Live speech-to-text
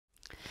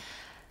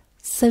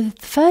So the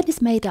fern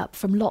is made up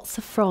from lots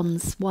of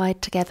fronds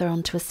wired together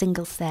onto a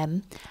single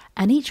stem,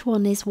 and each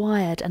one is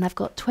wired, and I've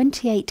got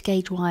 28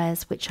 gauge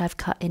wires which I've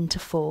cut into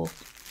 4.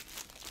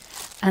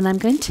 And I'm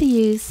going to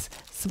use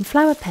some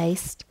flower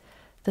paste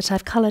that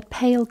I've coloured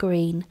pale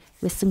green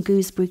with some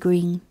gooseberry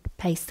green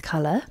paste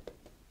colour.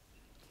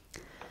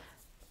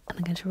 And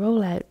I'm going to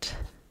roll out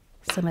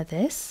some of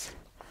this.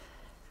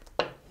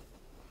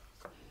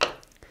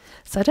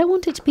 So I don't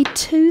want it to be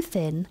too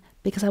thin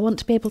because I want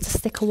to be able to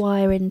stick a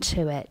wire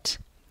into it.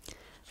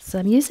 So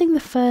I'm using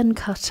the fern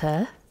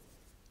cutter,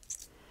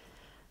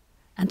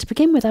 and to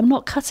begin with I'm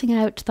not cutting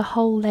out the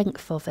whole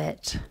length of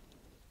it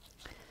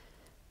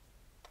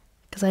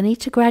because I need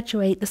to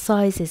graduate the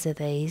sizes of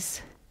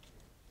these.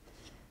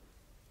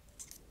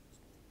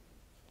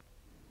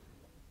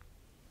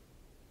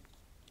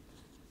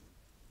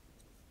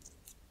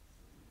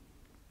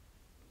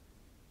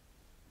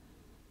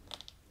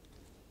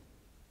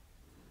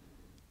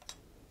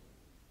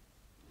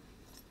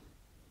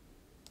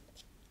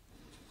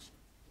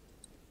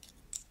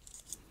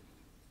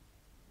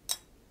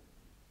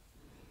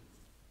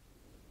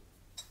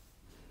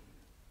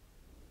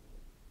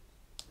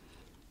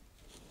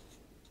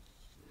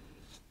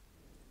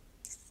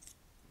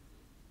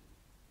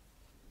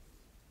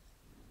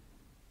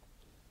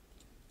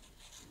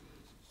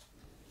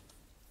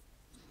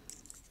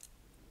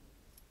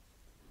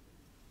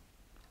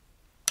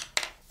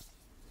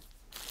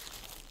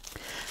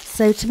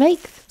 So to make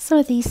some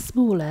of these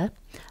smaller,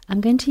 I'm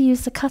going to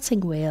use the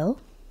cutting wheel.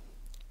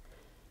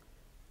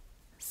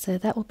 So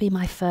that will be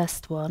my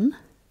first one.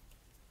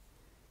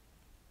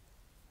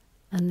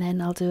 And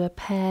then I'll do a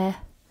pair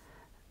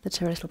that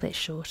are a little bit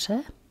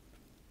shorter.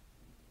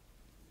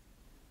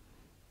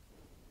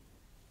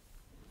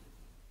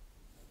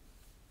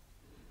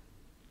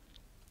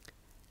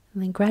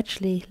 And then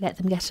gradually let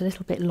them get a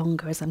little bit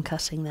longer as I'm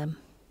cutting them.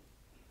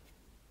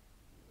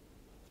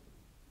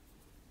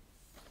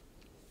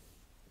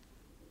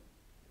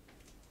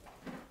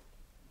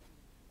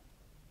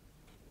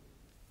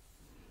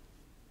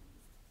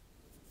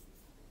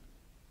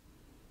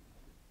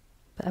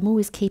 But I'm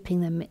always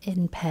keeping them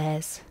in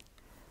pairs.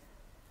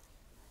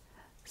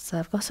 So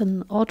I've got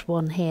an odd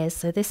one here,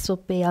 so this will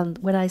be on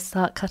when I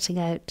start cutting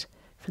out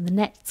from the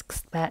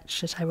next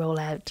batch that I roll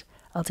out,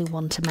 I'll do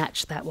one to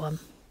match that one.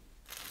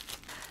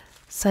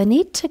 So I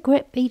need to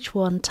grip each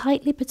one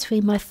tightly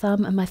between my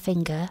thumb and my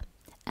finger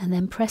and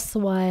then press the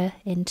wire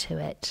into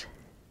it.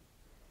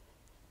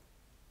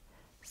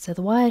 So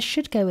the wire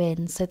should go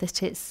in so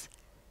that it's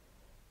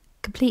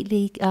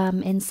completely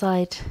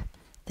inside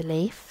the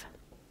leaf.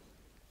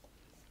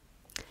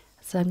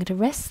 So I'm going to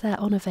rest that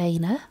on a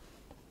veiner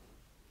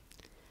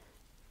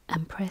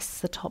and press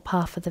the top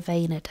half of the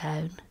veiner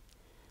down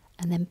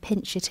and then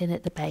pinch it in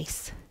at the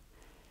base.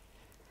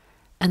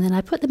 And then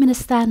I put them in a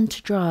stand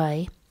to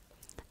dry,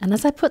 and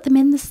as I put them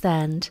in the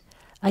stand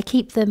I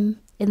keep them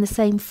in the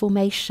same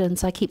formation,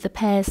 so I keep the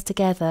pairs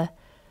together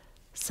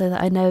so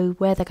that I know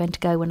where they're going to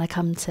go when I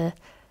come to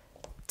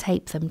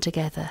tape them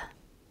together.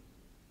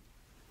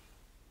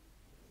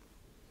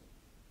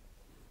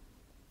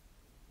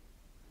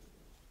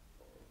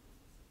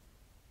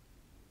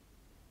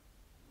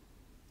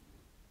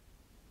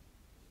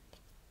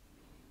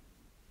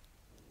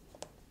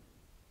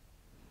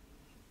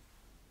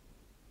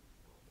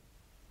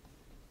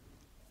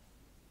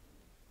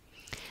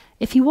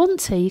 If you want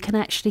to, you can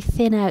actually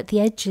thin out the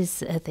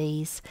edges of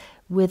these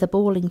with a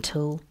balling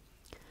tool.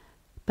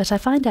 But I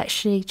find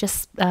actually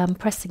just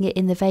pressing it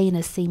in the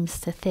veiner seems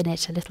to thin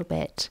it a little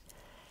bit.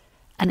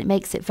 And it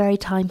makes it very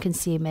time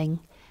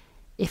consuming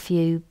if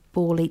you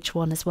ball each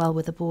one as well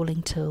with a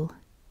balling tool.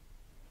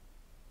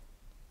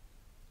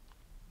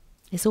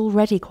 It's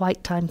already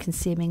quite time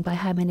consuming by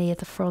how many of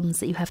the fronds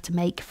that you have to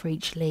make for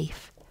each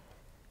leaf.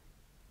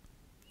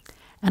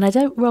 And I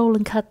don't roll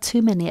and cut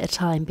too many at a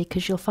time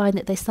because you'll find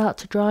that they start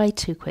to dry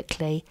too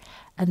quickly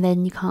and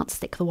then you can't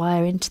stick the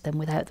wire into them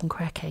without them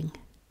cracking.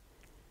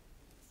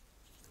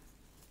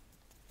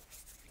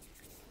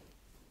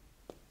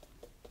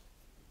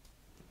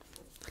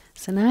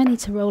 So now I need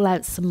to roll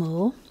out some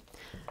more.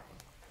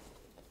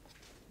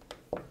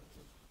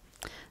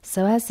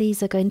 So as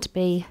these are going to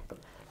be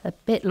a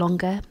bit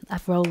longer,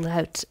 I've rolled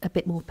out a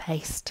bit more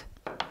paste.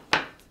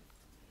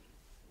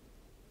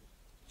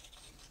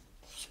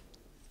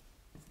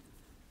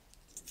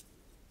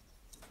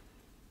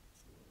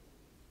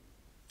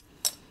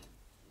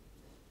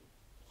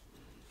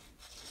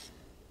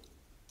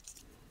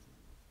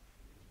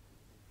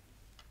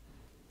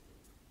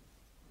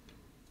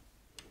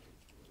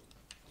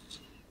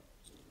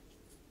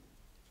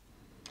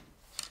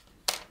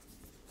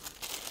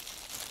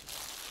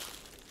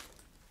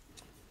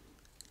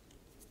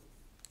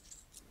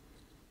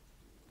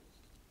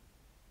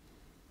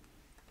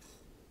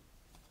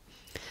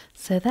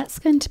 So that's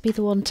going to be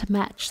the one to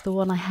match the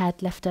one I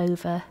had left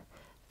over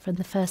from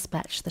the first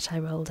batch that I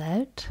rolled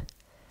out.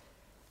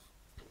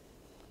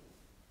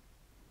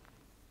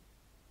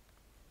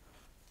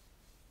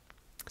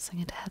 So I'm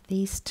going to have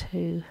these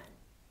two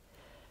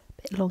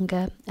a bit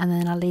longer, and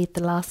then I'll leave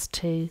the last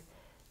two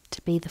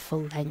to be the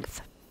full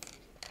length.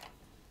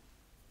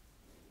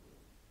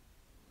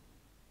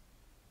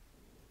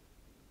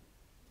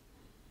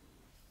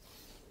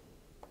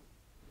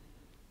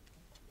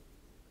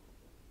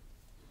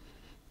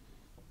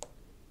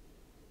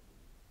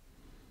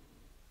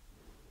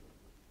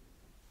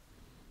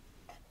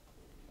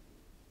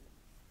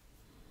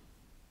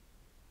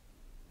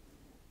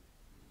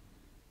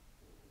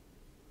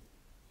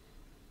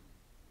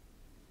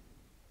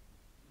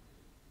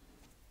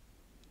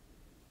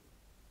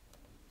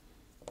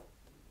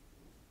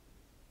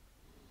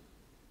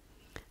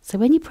 So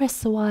when you press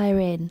the wire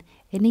in,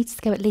 it needs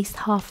to go at least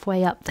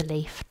halfway up the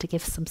leaf to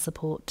give some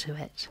support to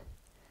it.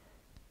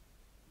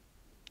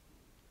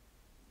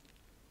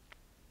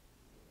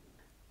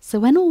 So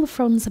when all the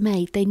fronds are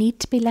made, they need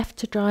to be left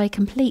to dry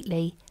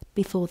completely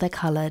before they're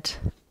coloured.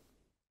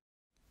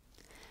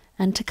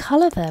 And to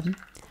colour them,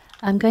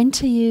 I'm going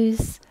to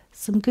use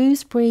some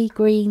gooseberry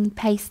green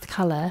paste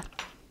colour,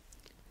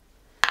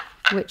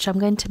 which I'm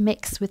going to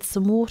mix with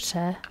some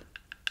water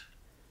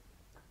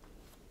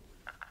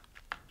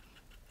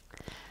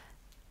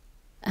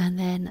and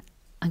then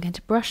I'm going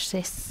to brush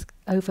this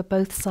over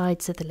both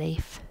sides of the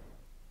leaf.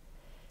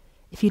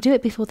 If you do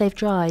it before they've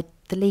dried,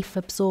 the leaf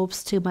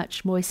absorbs too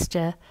much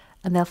moisture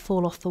and they'll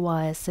fall off the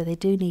wires, so they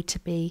do need to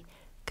be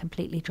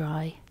completely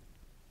dry.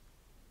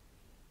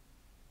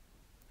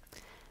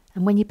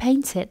 And when you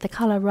paint it, the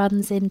colour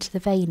runs into the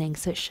veining,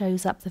 so it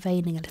shows up the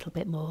veining a little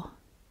bit more.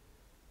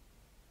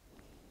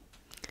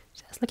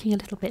 So it's looking a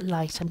little bit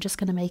light. I'm just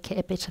going to make it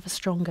a bit of a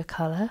stronger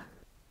colour.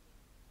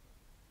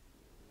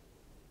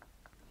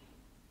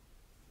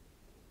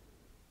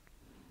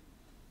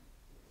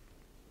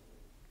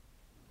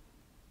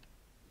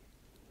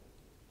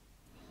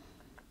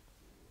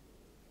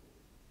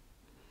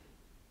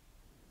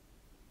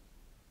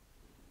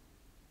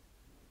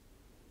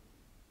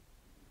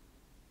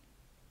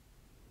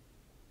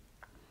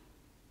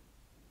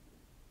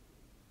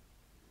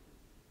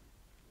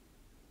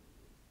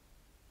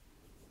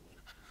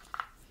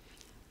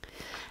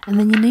 And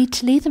then you need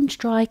to leave them to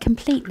dry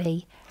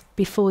completely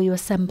before you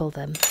assemble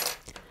them.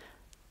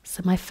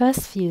 So my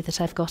first few that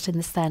I've got in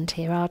the stand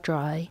here are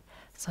dry,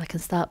 so I can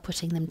start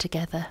putting them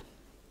together.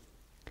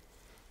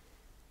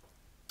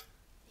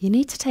 You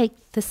need to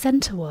take the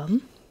centre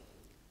one,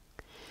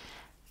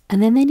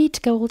 and then they need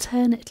to go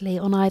alternately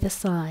on either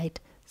side.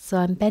 So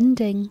I'm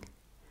bending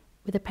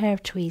with a pair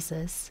of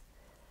tweezers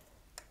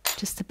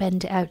just to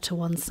bend it out to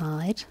one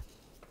side,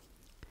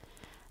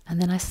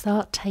 and then I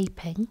start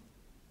taping.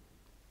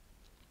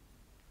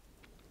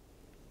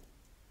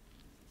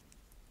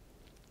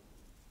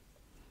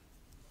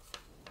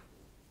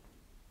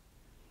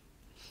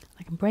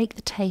 I can break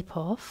the tape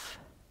off,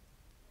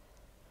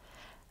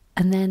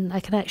 and then I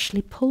can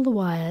actually pull the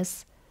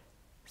wires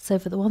so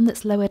that the one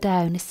that's lower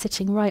down is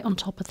sitting right on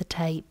top of the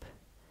tape,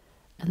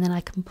 and then I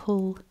can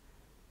pull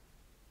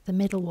the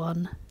middle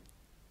one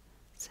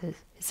so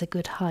it's a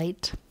good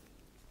height.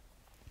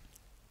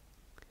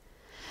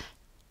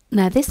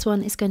 Now this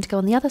one is going to go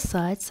on the other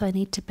side, so I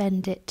need to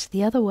bend it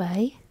the other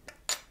way.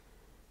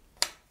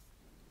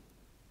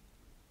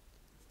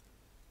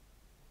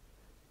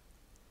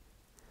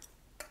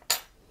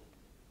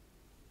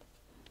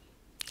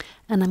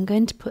 And I'm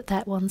going to put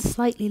that one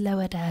slightly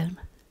lower down.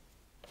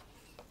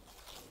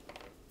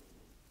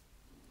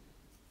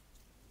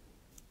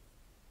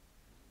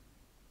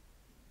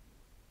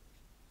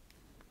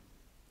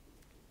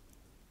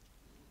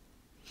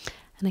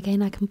 And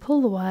again, I can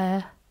pull the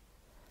wire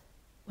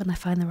when I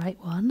find the right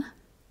one.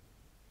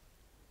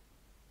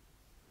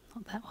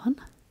 Not that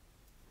one.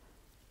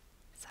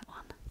 It's that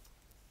one.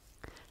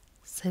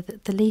 So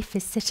that the leaf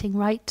is sitting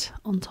right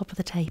on top of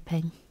the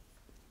taping.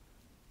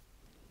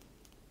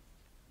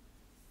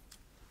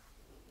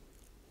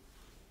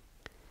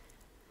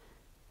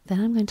 Then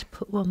I'm going to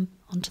put one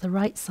onto the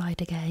right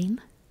side again.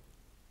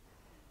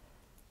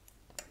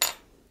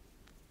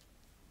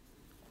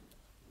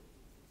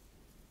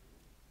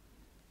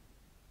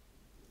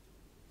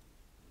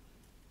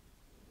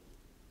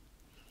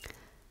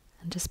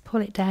 And just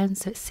pull it down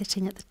so it's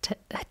sitting at the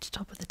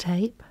top of the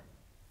tape.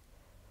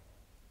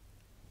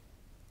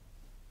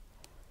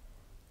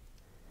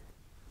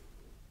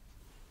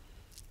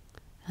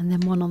 And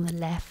then one on the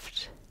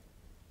left.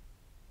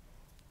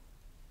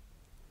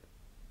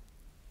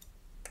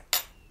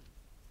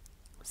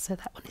 So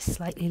that one is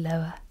slightly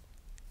lower.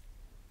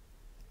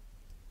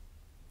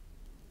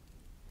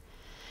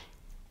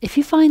 If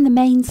you find the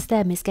main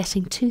stem is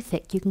getting too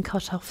thick, you can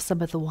cut off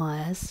some of the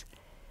wires.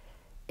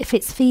 If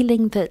it's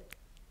feeling that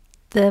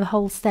the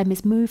whole stem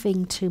is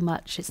moving too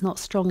much, it's not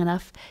strong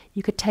enough,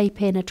 you could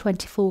tape in a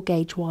 24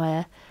 gauge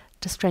wire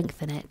to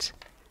strengthen it.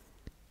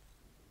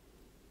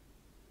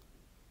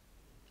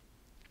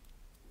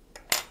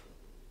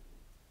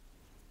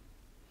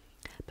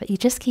 But you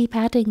just keep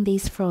adding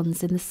these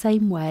fronds in the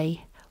same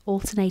way,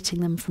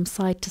 alternating them from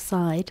side to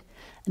side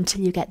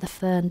until you get the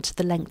fern to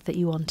the length that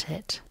you want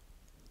it.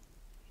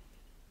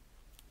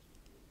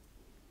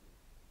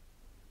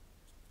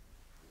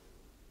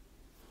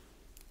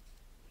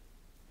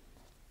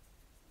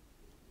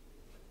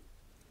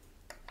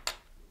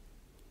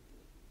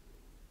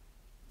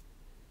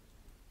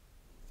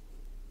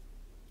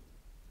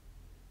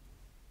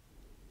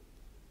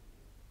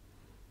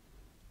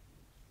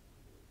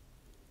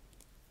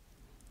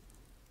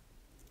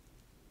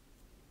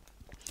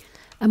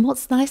 And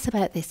what's nice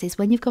about this is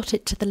when you've got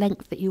it to the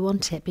length that you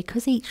want it,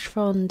 because each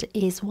frond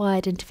is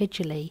wired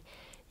individually,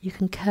 you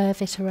can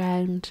curve it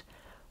around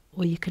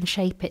or you can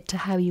shape it to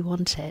how you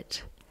want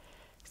it.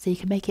 So you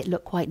can make it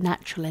look quite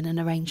natural in an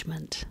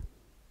arrangement.